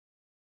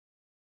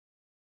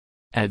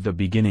At the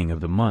beginning of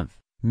the month,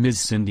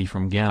 Ms. Cindy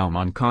from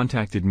GAOMON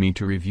contacted me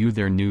to review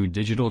their new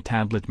digital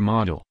tablet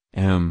model,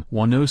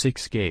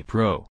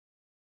 M106KPRO.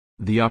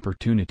 The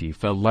opportunity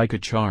felt like a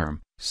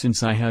charm,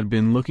 since I had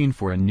been looking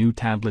for a new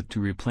tablet to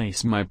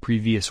replace my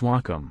previous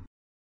Wacom.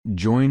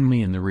 Join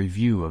me in the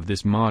review of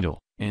this model,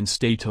 and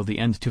stay till the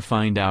end to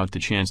find out the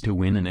chance to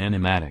win an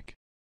animatic.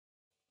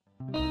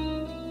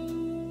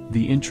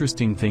 The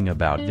interesting thing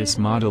about this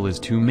model is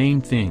two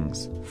main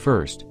things.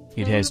 First,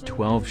 it has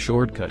 12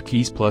 shortcut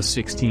keys plus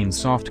 16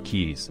 soft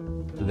keys.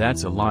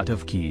 That's a lot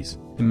of keys.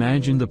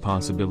 Imagine the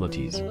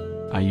possibilities.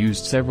 I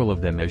used several of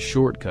them as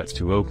shortcuts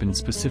to open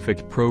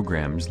specific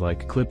programs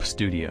like Clip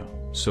Studio,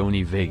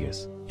 Sony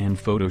Vegas, and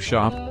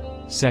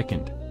Photoshop.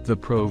 Second, the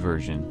Pro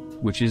version,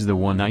 which is the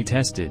one I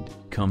tested,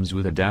 comes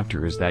with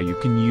adapters that you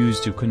can use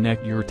to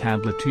connect your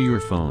tablet to your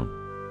phone.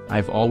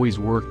 I've always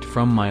worked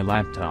from my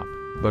laptop,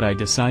 but I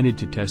decided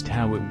to test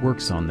how it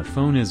works on the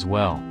phone as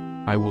well.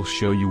 I will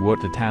show you what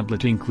the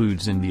tablet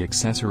includes and the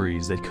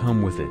accessories that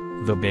come with it.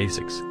 The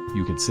basics,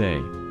 you could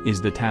say,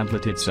 is the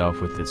tablet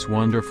itself with its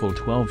wonderful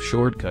 12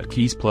 shortcut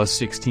keys plus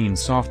 16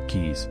 soft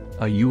keys,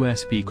 a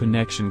USB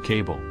connection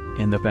cable,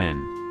 and the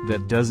pen,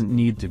 that doesn't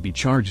need to be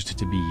charged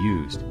to be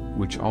used,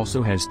 which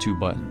also has 2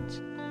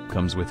 buttons.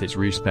 Comes with its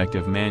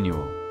respective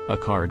manual, a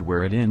card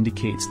where it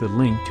indicates the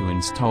link to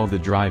install the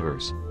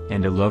drivers,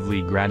 and a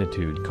lovely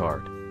gratitude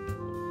card.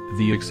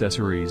 The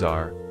accessories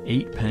are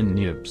 8 pen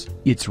nibs,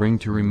 its ring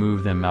to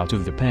remove them out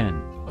of the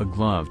pen, a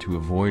glove to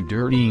avoid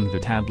dirtying the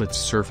tablet's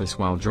surface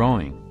while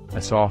drawing,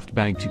 a soft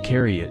bag to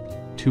carry it,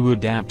 2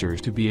 adapters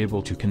to be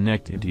able to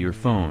connect it to your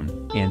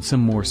phone, and some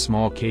more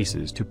small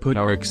cases to put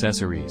our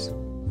accessories.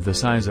 The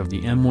size of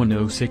the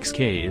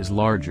M106K is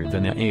larger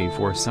than the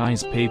A4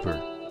 size paper.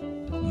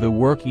 The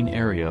working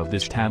area of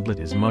this tablet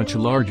is much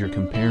larger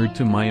compared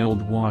to my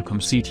old Wacom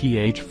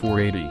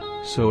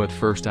CTH480, so at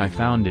first I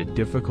found it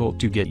difficult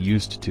to get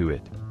used to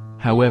it.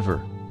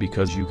 However,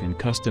 because you can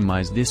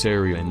customize this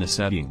area in the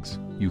settings,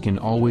 you can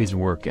always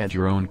work at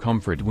your own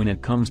comfort when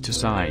it comes to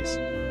size.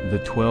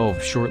 The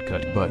 12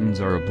 shortcut buttons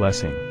are a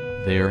blessing.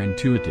 They are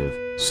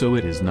intuitive, so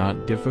it is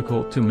not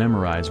difficult to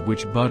memorize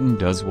which button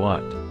does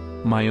what.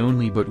 My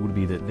only but would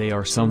be that they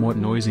are somewhat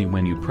noisy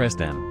when you press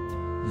them.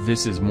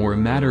 This is more a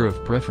matter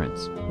of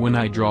preference. When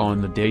I draw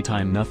in the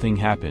daytime nothing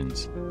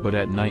happens, but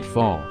at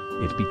nightfall,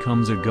 it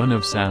becomes a gun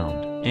of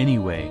sound.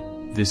 Anyway,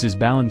 this is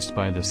balanced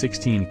by the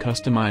 16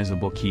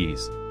 customizable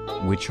keys,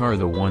 which are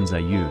the ones I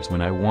use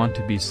when I want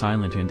to be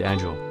silent and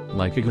agile,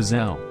 like a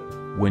gazelle,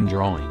 when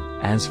drawing.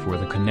 As for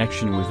the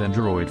connection with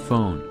Android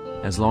phone,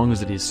 as long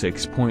as it is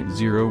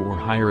 6.0 or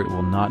higher it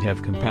will not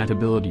have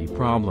compatibility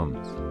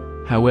problems.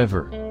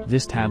 However,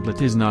 this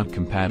tablet is not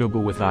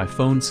compatible with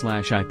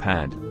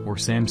iPhone/iPad, or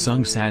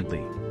Samsung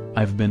sadly.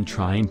 I've been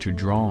trying to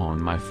draw on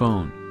my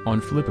phone, on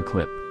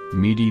Flip-a-Clip,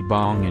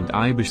 Medibang and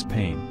Ibis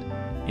Paint.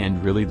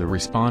 And really the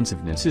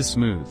responsiveness is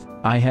smooth.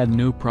 I had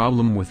no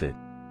problem with it.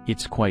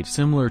 It's quite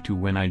similar to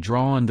when I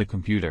draw on the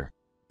computer.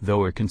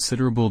 Though a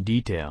considerable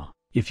detail,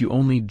 if you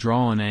only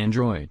draw on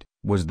Android,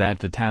 was that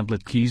the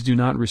tablet keys do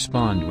not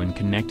respond when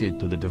connected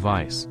to the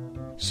device.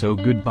 So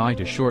goodbye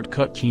to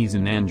shortcut keys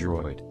in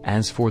Android.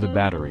 As for the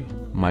battery,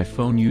 my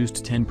phone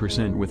used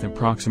 10% with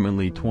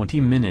approximately 20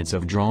 minutes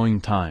of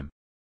drawing time.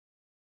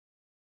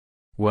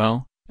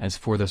 Well, as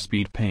for the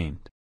speed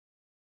paint,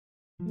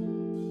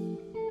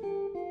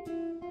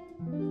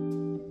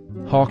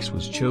 Hawks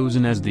was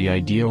chosen as the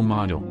ideal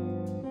model.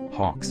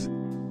 Hawks.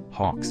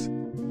 Hawks.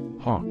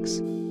 Hawks.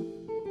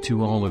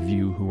 To all of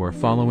you who are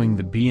following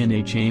the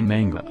bnha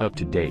manga up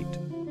to date,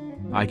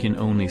 I can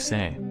only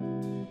say,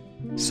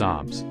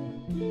 sobs.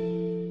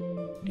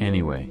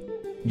 Anyway,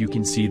 you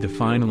can see the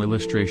final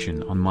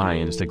illustration on my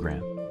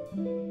Instagram.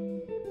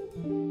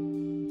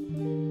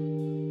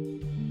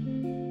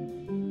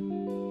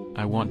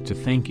 I want to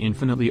thank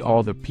infinitely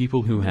all the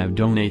people who have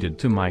donated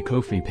to my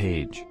Ko-fi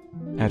page.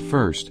 At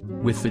first,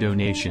 with the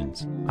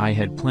donations, I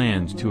had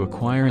planned to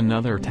acquire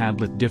another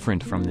tablet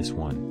different from this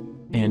one.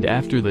 And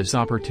after this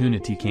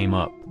opportunity came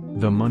up,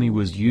 the money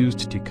was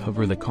used to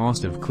cover the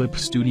cost of Clip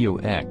Studio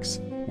X,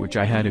 which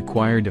I had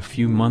acquired a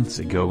few months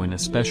ago in a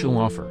special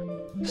offer.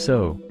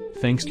 So,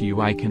 thanks to you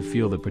I can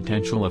feel the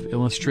potential of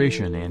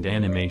illustration and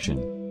animation.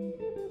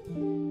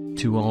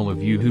 To all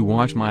of you who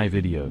watch my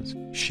videos,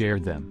 share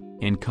them,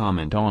 and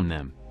comment on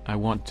them, I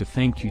want to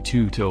thank you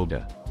too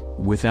Tilda.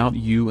 Without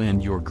you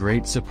and your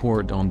great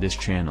support on this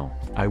channel,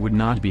 I would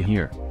not be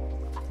here.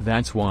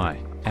 That's why,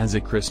 as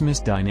a Christmas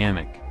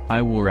dynamic,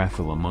 I will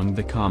raffle among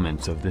the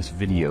comments of this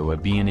video a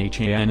bnha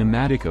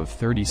animatic of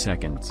 30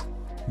 seconds.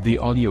 The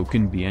audio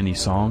can be any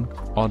song,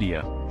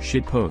 audio,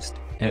 shitpost,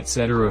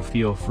 etc.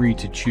 Feel free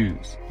to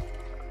choose.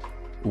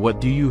 What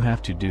do you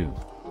have to do?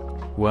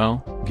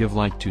 Well, give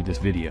like to this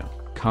video,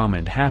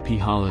 comment Happy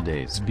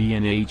Holidays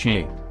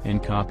bnha,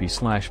 and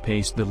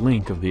copy/paste the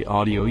link of the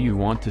audio you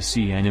want to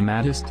see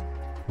animatist.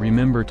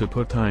 Remember to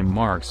put time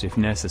marks if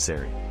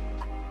necessary.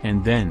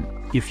 And then,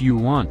 if you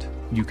want,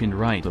 you can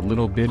write a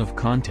little bit of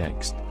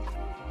context.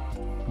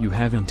 You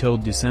have until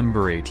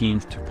December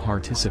 18th to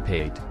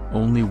participate,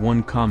 only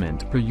one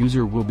comment per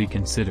user will be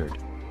considered.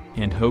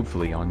 And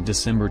hopefully on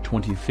December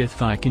 25th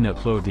I can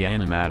upload the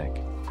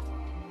animatic.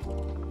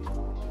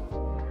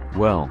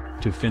 Well,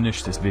 to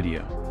finish this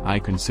video, I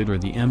consider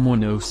the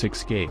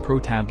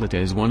M106KPRO tablet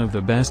as one of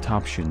the best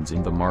options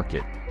in the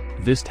market.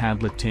 This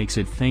tablet takes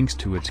it thanks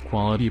to its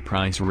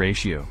quality-price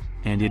ratio,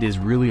 and it is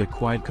really a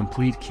quite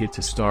complete kit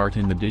to start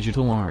in the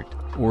digital art,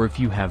 or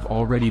if you have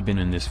already been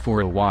in this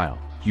for a while,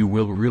 you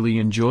will really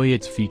enjoy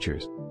its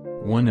features.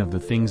 One of the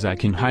things I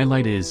can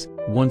highlight is,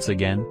 once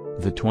again,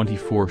 the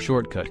 24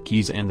 shortcut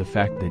keys and the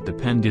fact that the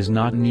pen does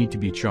not need to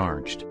be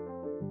charged.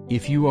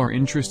 If you are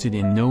interested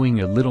in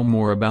knowing a little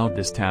more about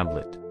this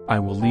tablet, I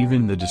will leave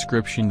in the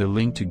description the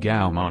link to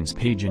GAOMON's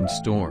page and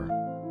store.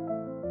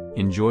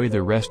 Enjoy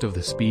the rest of the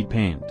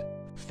speedpaint.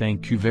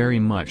 Thank you very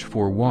much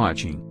for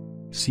watching.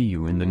 See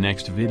you in the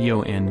next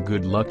video and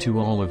good luck to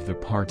all of the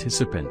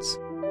participants.